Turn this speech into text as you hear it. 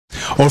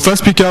Our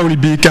first speaker will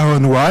be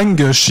Karen Wang.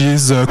 She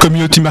is a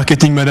community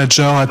marketing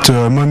manager at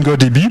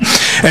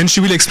MongoDB, and she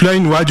will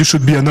explain why you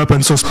should be an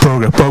open source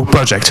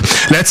project.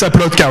 Let's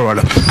applaud Carol.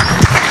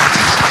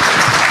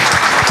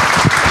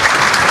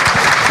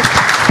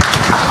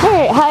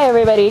 Hi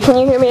everybody, can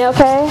you hear me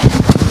okay?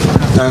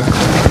 No.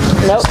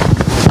 Nope.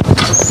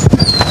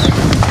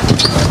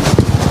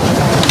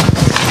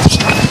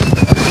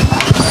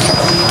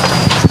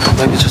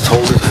 Maybe just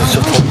hold it, just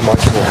hold the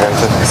mic in your hand,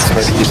 it's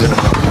maybe easier.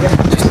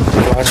 Just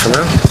quiet for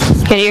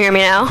now. Can you hear me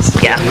now?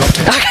 Yeah.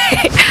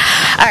 Okay.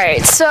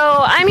 Alright, so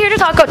I'm here to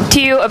talk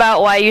to you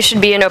about why you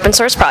should be an open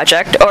source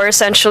project, or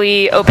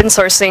essentially open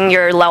sourcing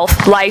your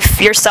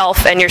life,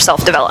 yourself, and your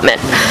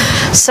self-development.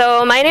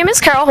 So my name is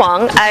Carol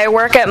Huang. I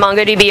work at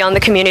MongoDB on the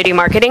community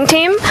marketing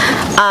team.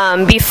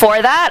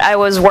 Before that, I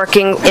was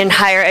working in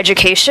higher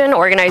education,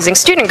 organizing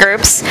student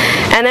groups,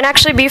 and then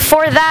actually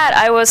before that,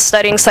 I was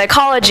studying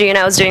psychology and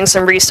I was doing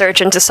some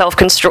research into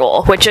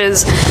self-control, which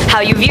is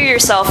how you view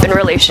yourself in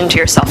relation to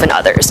yourself and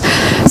others.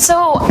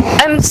 So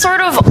I'm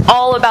sort of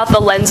all about the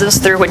lenses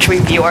through which we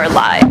view our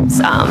lives.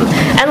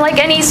 And like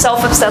any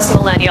self-obsessed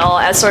millennial,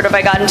 as sort of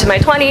I got into my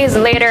 20s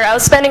and later, I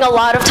was spending a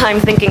lot of time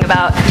thinking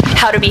about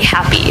how to be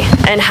happy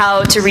and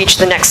how to reach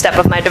the next step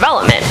of my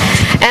development.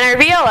 And I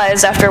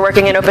realized after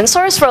working in open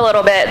source for a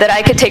little bit that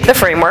I could take the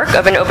framework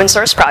of an open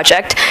source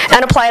project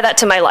and apply that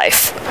to my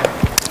life.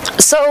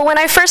 So when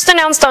I first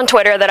announced on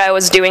Twitter that I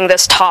was doing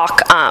this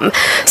talk,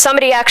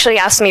 somebody actually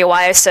asked me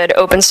why I said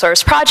open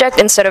source project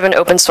instead of an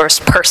open source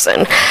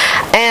person.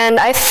 And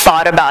I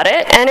thought about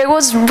it, and it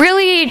was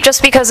really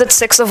just because it's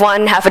 6 of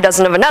one, half a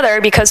dozen of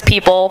another, because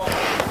people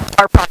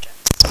are projects.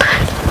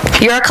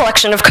 You're a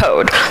collection of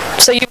code.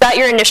 So you've got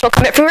your initial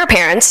commit from your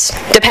parents.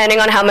 Depending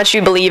on how much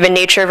you believe in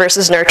nature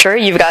versus nurture,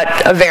 you've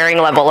got a varying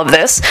level of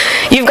this.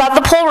 You've got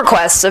the pull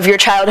requests of your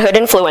childhood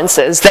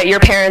influences that your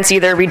parents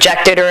either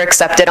rejected or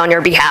accepted on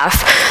your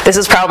behalf. This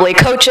is probably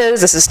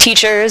coaches, this is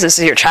teachers, this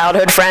is your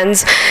childhood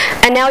friends.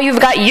 And now you've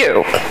got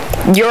you.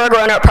 You're a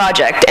grown-up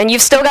project, and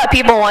you've still got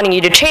people wanting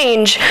you to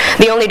change.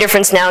 The only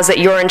difference now is that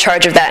you're in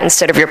charge of that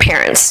instead of your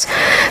parents.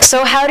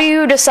 So how do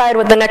you decide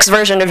what the next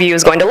version of you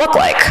is going to look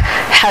like?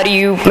 How do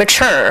you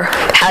mature?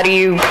 How do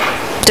you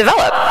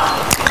develop?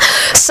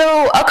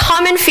 So a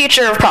common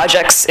feature of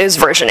projects is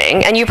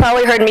versioning, and you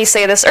probably heard me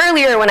say this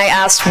earlier when I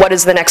asked what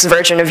is the next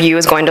version of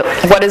you going to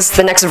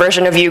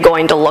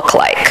look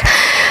like?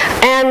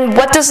 And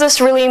what does this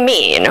really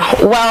mean?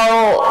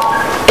 Well,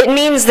 it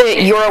means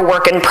that you're a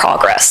work in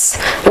progress.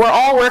 We're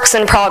all works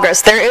in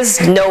progress. There is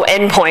no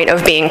endpoint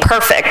of being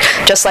perfect,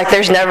 just like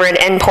there's never an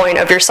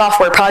endpoint of your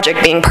software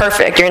project being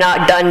perfect. You're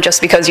not done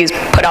just because you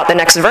put out the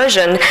next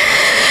version.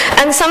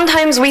 And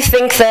sometimes we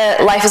think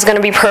that life is going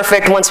to be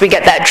perfect once we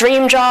get that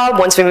dream job,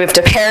 once we move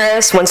to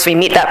Paris, once we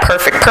meet that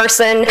perfect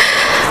person.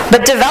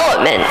 But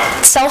development,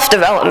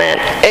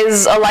 self-development,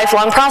 is a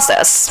lifelong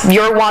process.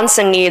 Your wants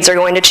and needs are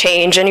going to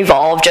change and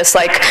evolve, just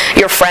like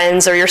your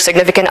friends or your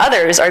significant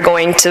others are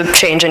going to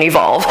change and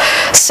evolve.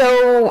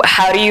 So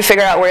how do you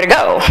figure out where to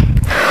go?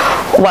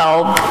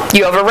 Well,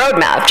 you have a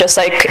roadmap, just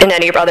like in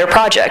any other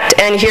project.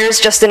 And here's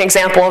just an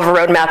example of a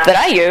roadmap that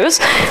I use.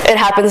 It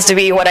happens to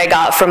be what I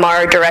got from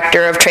our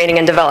director of training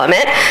and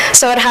development.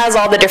 So it has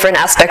all the different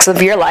aspects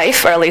of your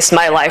life, or at least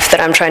my life, that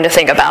I'm trying to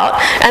think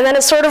about. And then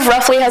it sort of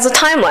roughly has a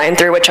timeline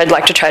through which I'd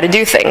like to try to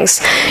do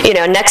things. You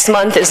know, next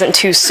month isn't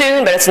too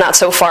soon, but it's not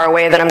so far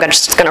away that I'm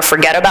just going to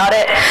forget about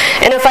it.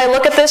 And if I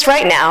look at this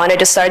right now and I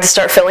decide to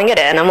start filling it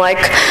in, I'm like,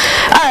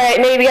 all right,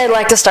 maybe I'd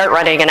like to start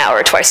running an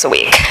hour twice a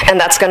week. And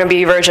that's going to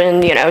be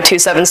version,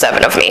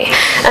 277 of me.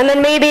 And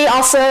then maybe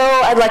also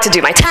I'd like to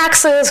do my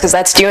taxes, because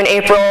that's due in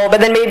April, but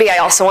then maybe I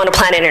also want to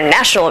plan an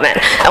international event.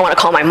 I want to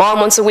call my mom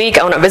once a week,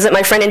 I want to visit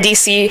my friend in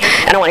DC,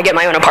 and I want to get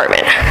my own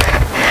apartment.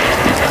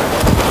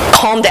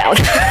 Calm down.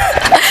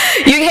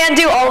 You can't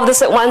do all of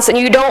this at once, and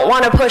you don't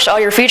want to push all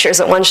your features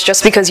at once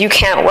just because you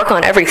can't work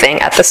on everything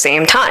at the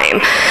same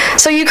time.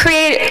 So you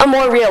create a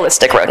more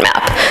realistic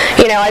roadmap.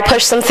 I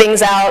push some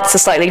things out to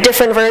slightly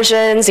different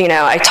versions.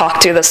 I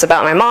talked to this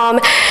about my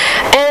mom.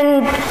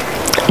 And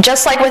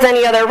just like with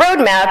any other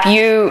roadmap,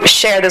 you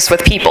share this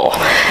with people,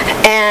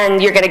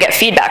 and you're going to get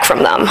feedback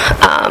from them.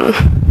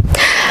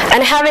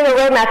 And having a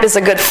roadmap is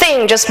a good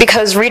thing just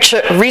because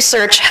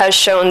research has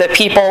shown that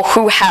people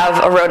who have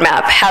a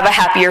roadmap have a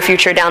happier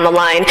future down the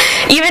line.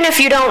 Even if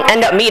you don't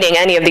end up meeting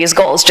any of these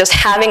goals, just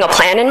having a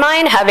plan in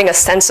mind, having a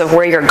sense of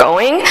where you're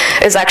going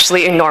is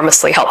actually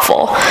enormously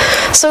helpful.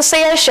 So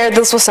say I shared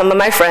this with some of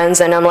my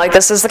friends and I'm like,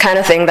 this is the kind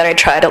of thing that I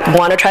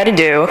want to try to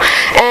do,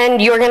 and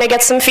you're going to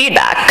get some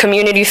feedback.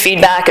 Community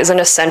feedback is an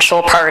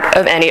essential part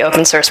of any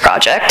open source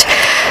project.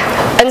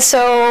 And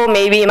so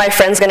maybe my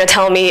friend's going to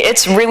tell me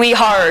it's really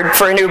hard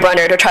for a new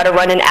runner to try to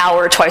run an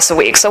hour twice a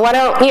week. So why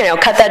don't, you know,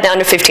 cut that down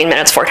to 15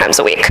 minutes 4 times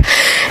a week.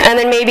 And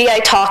then maybe I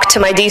talk to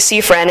my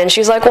DC friend and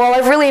she's like, well,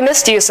 I've really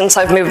missed you since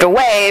I've moved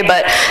away,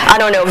 but I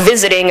don't know,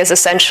 visiting is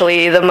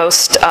essentially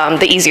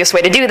the easiest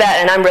way to do that,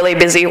 and I'm really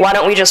busy. Why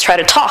don't we just try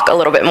to talk a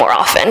little bit more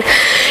often?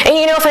 And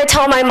you know, if I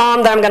tell my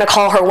mom that I'm going to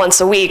call her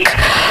once a week,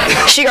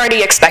 she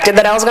already expected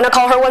that I was going to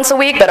call her once a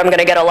week, but I'm going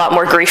to get a lot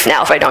more grief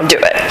now if I don't do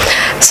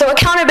it. So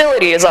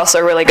accountability is also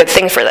a really good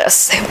thing for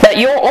this. That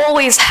you'll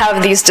always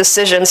have these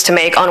decisions to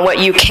make on what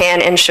you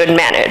can and should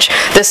manage.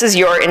 This is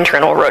your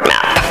internal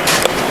roadmap.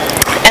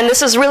 And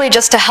this is really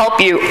just to help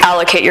you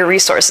allocate your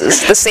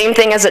resources. The same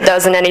thing as it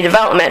does in any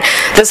development.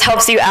 This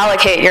helps you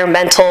allocate your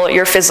mental,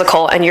 your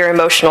physical, and your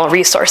emotional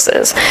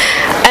resources.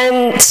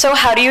 And so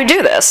how do you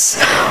do this?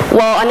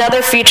 Well,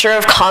 another feature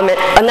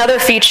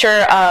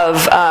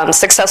of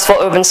successful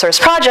open source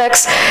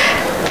projects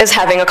is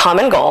having a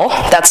common goal.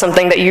 That's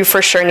something that you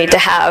for sure need to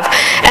have.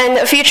 And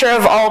a feature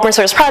of all open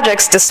source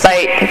projects,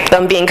 despite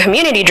them being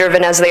community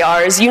driven as they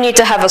are, is you need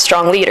to have a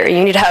strong leader.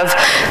 You need to have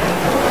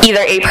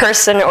either a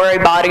person or a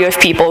body of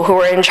people who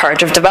are in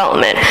charge of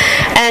development.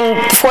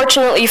 And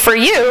fortunately for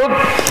you,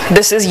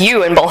 this is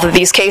you in both of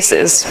these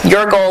cases.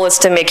 Your goal is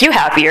to make you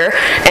happier,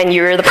 and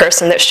you're the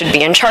person that should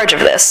be in charge of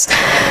this.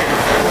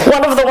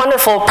 One of the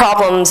wonderful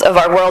problems of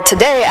our world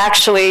today,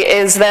 actually,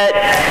 is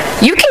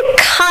that you can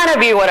kind of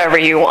be whatever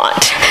you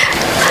want.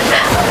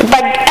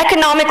 But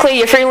economically,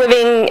 if you're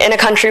living in a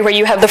country where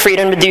you have the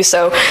freedom to do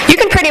so, you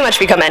can pretty much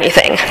become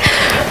anything.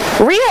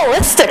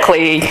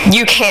 Realistically,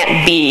 you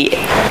can't be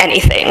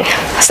anything.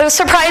 So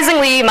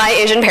surprisingly, my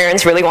Asian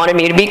parents really wanted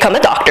me to become a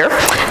doctor.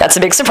 That's a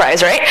big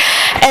surprise, right?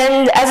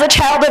 And as a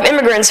child of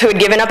immigrants who had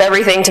given up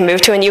everything to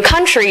move to a new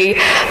country,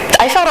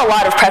 I felt a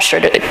lot of pressure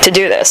to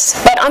do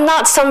this. But I'm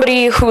not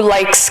somebody who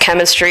likes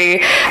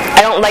chemistry.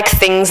 I don't like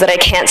things that I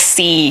can't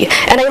see.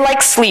 And I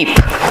like sleep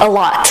a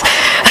lot.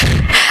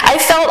 I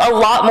felt a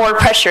lot more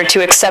pressure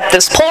to accept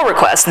this pull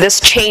request, this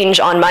change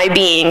on my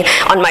being,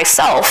 on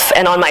myself,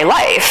 and on my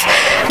life.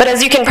 But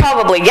as you can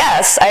probably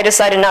guess, I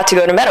decided not to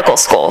go to medical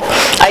school.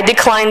 I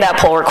declined that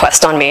pull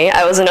request on me.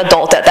 I was an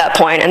adult at that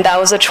point, and that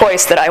was a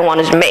choice that I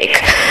wanted to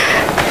make.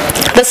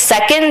 The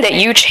second that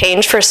you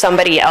change for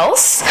somebody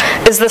else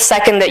is the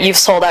second that you've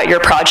sold out your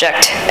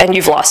project and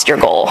you've lost your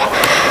goal.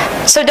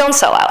 So don't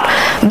sell out.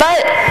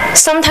 But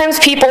sometimes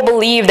people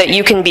believe that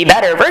you can be a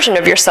better version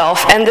of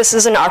yourself, and this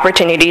is an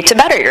opportunity to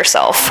better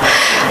yourself.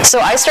 So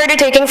I started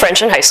taking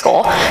French in high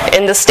school.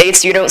 In the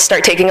States, you don't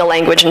start taking a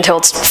language until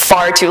it's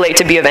far too late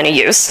to be of any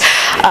use.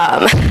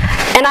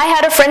 And I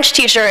had a French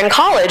teacher in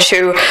college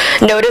who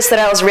noticed that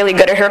I was really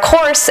good at her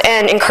course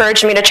and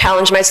encouraged me to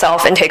challenge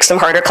myself and take some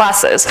harder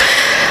classes.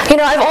 You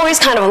know, I've always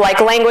kind of liked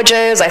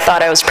languages. I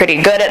thought I was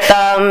pretty good at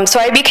them. So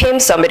I became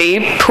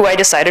somebody who I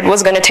decided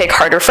was going to take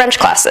harder French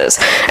classes.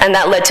 And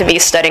that led to me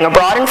studying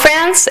abroad in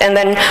France. And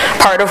then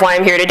part of why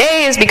I'm here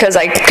today is because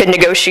I could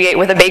negotiate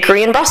with a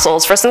bakery in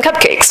Brussels for some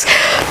cupcakes.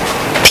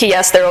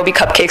 P.S. There will be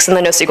cupcakes in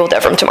the NoSQL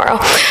dev room tomorrow.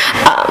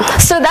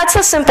 So that's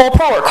a simple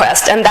pull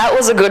request, and that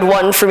was a good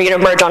one for me to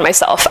merge on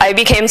myself. I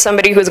became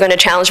somebody who was going to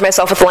challenge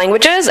myself with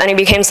languages, and I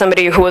became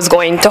somebody who was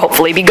going to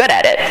hopefully be good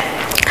at it.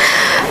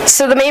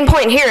 So the main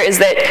point here is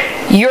that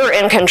you're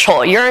in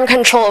control. You're in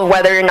control of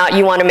whether or not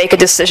you want to make a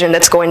decision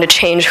that's going to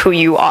change who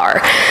you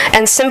are.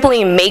 And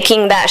simply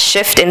making that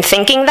shift in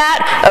thinking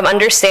that, of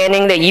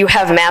understanding that you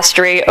have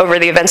mastery over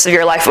the events of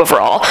your life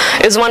overall,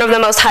 is one of the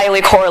most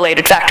highly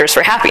correlated factors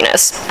for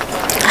happiness.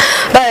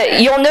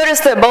 But you'll notice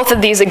that both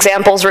of these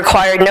examples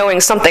required knowing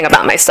something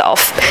about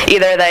myself.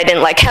 Either that I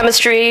didn't like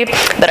chemistry,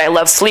 that I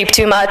loved sleep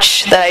too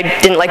much, that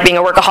I didn't like being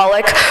a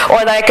workaholic,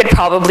 or that I could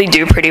probably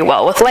do pretty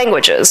well with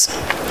languages.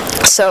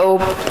 So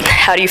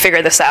how do you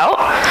figure this out?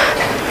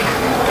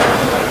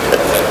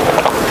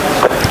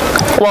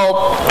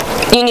 Well,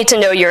 you need to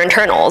know your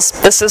internals.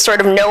 This is sort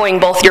of knowing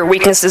both your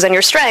weaknesses and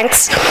your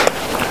strengths,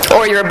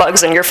 or your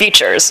bugs and your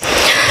features.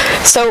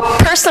 So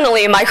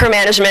personally,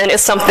 micromanagement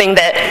is something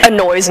that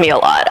annoys me a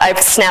lot. I've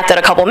snapped at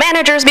a couple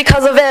managers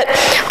because of it,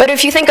 but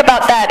if you think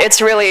about that,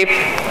 it's really,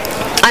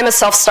 I'm a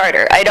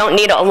self-starter. I don't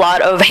need a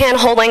lot of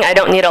hand-holding. I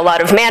don't need a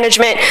lot of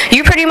management.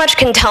 You pretty much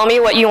can tell me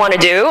what you want to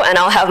do, and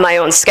I'll have my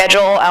own schedule.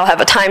 I'll have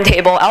a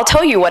timetable. I'll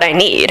tell you what I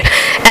need,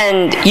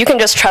 and you can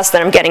just trust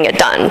that I'm getting it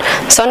done.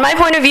 So in my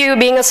point of view,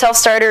 being a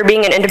self-starter,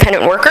 being an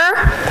independent worker,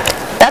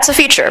 that's a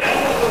feature.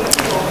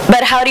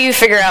 But how do you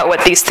figure out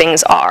what these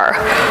things are?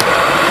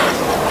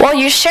 Well,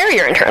 you share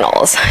your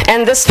internals.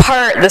 And this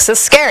is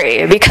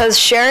scary, because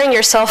sharing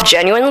yourself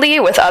genuinely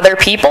with other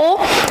people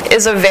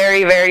is a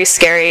very, very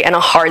scary and a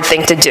hard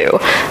thing to do.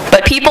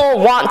 But people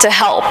want to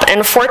help,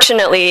 and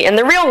fortunately, in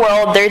the real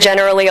world, they're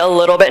generally a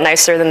little bit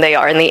nicer than they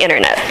are in the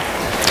internet.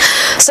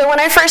 So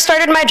when I first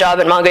started my job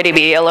at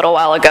MongoDB a little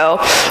while ago,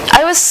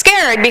 I was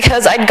scared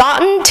because I'd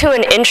gotten to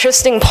an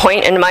interesting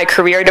point in my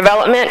career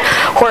development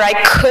where I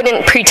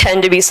couldn't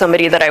pretend to be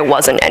somebody that I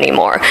wasn't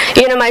anymore.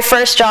 You know, my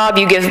first job,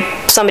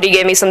 somebody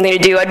gave me something to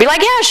do, I'd be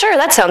like, yeah, sure,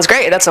 that sounds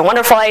great, that's a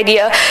wonderful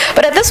idea.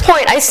 But at this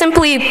point, I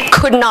simply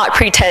could not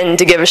pretend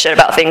to give a shit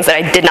about things that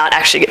I did not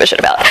actually give a shit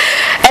about.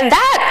 And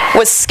that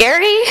was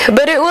scary,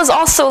 but it was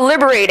also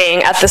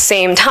liberating at the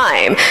same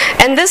time.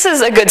 And this is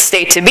a good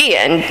state to be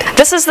in.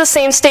 This is the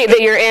same state that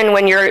you're in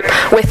when you're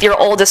with your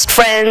oldest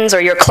friends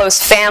or your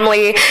close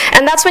family.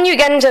 And that's when you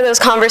get into those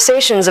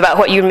conversations about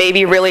what you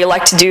maybe really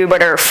like to do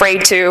but are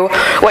afraid to,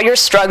 what you're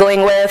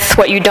struggling with,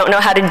 what you don't know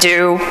how to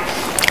do.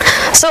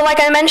 So like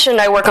I mentioned,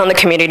 I work on the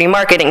community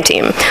marketing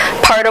team.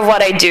 Part of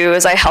what I do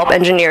is I help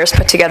engineers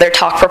put together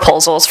talk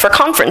proposals for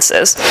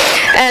conferences.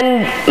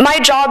 And my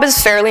job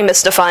is fairly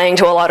mystifying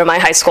to a lot of my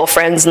high school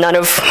friends, none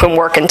of whom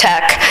work in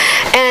tech.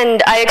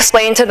 And I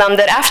explain to them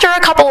that after a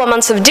couple of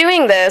months of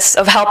doing this,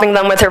 of helping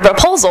them with their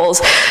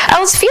proposals, I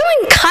was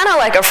feeling kind of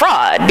like a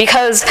fraud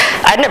because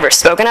I'd never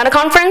spoken at a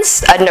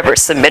conference, I'd never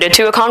submitted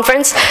to a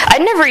conference,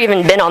 I'd never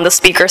even been on the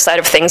speaker side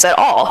of things at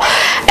all.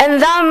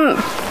 And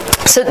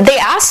so they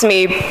asked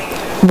me,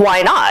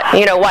 why not?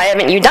 You know, why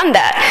haven't you done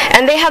that?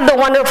 And they had the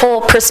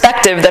wonderful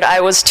perspective that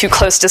I was too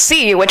close to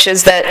see, which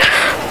is that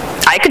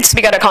I could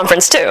speak at a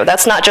conference too.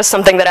 That's not just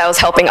something that I was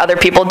helping other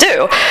people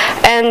do.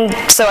 And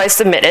so I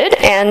submitted,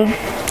 and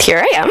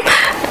here I am.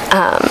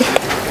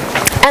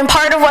 And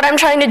part of what I'm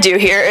trying to do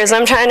here is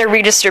I'm trying to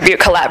redistribute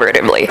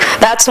collaboratively.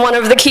 That's one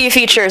of the key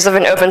features of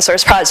an open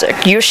source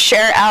project. You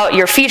share out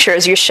your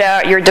features, you share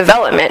out your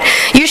development.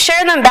 You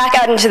share them back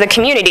out into the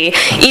community,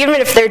 even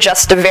if they're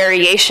just a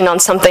variation on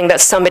something that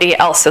somebody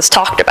else has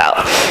talked about.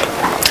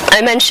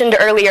 I mentioned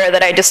earlier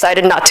that I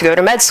decided not to go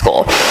to med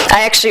school.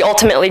 I actually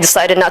ultimately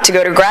decided not to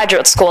go to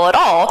graduate school at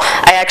all.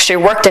 I actually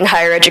worked in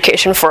higher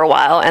education for a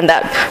while, and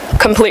that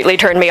completely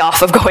turned me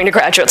off of going to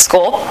graduate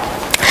school.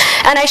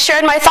 And I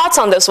shared my thoughts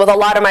on this with a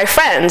lot of my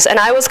friends, and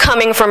I was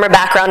coming from a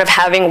background of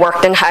having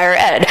worked in higher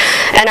ed.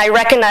 And I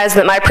recognized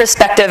that my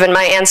perspective and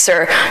my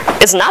answer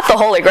is not the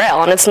holy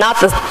grail, and it's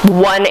not the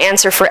one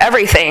answer for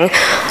everything,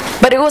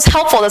 but it was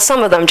helpful to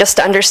some of them just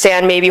to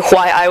understand maybe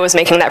why I was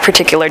making that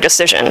particular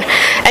decision.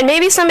 And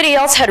maybe somebody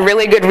else had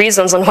really good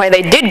reasons on why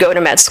they did go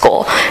to med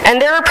school, and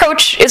their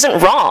approach isn't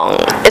wrong,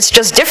 it's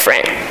just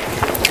different.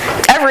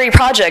 Every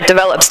project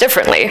develops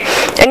differently,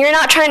 and you're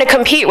not trying to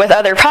compete with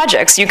other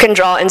projects. You can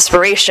draw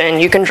inspiration,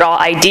 you can draw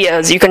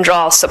ideas, you can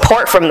draw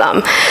support from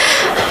them.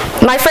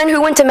 My friend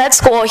who went to med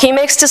school, he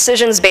makes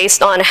decisions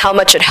based on how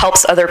much it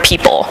helps other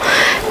people.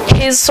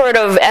 His sort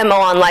of MO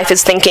on life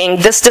is thinking,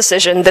 this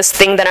decision, this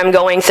thing that I'm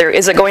going through,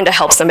 is it going to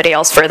help somebody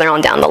else further on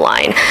down the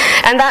line?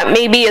 And that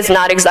maybe is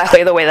not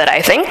exactly the way that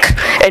I think,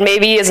 and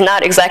maybe is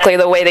not exactly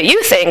the way that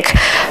you think,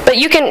 but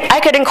I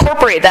could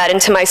incorporate that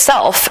into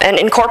myself and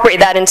incorporate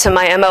that into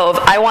my MO of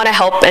I want to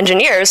help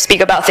engineers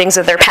speak about things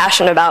that they're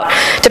passionate about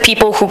to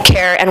people who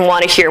care and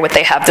want to hear what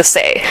they have to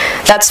say.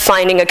 That's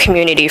finding a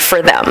community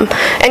for them.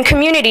 And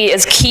community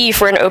is key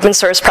for an open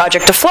source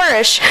project to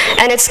flourish,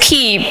 and it's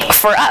key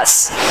for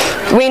us.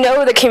 We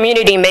know the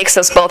community makes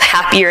us both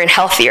happier and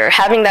healthier.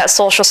 Having that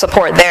social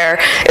support there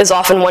is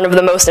often one of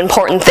the most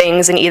important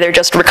things in either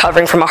just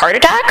recovering from a heart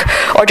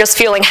attack or just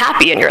feeling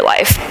happy in your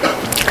life.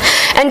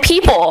 And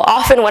people,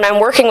 often when I'm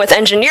working with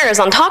engineers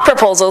on talk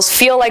proposals,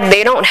 feel like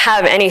they don't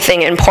have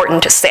anything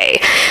important to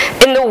say.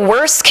 In the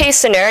worst case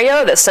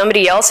scenario that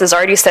somebody else has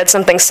already said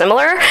something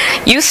similar,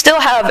 you still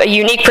have a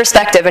unique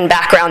perspective and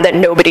background that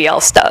nobody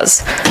else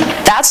does.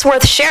 That's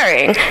worth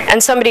sharing,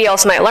 and somebody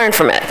else might learn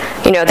from it.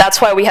 You know,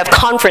 that's why we have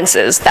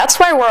conferences. That's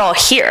why we're all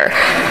here.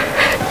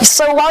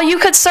 So while you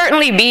could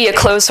certainly be a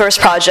closed source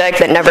project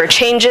that never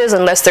changes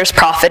unless there's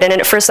profit in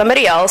it for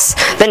somebody else,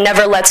 that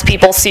never lets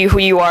people see who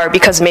you are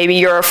because maybe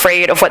you're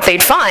afraid of what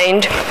they'd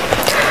find,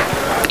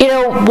 you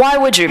know, why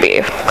would you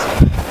be?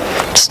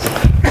 Just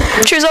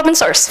choose open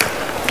source.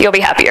 You'll be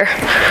happier.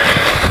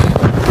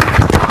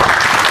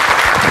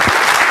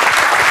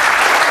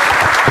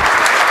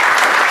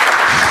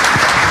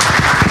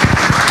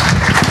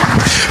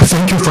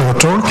 Thank you for your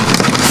talk.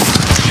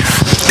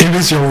 Here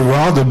is your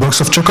reward, a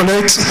box of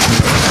chocolates.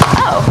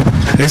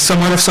 Oh. Does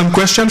someone have some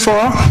question for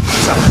her?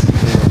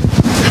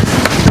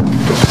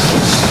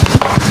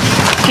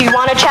 If you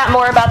want to chat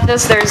more about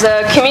this, there's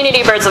a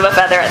community Birds of a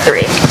Feather at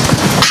 3.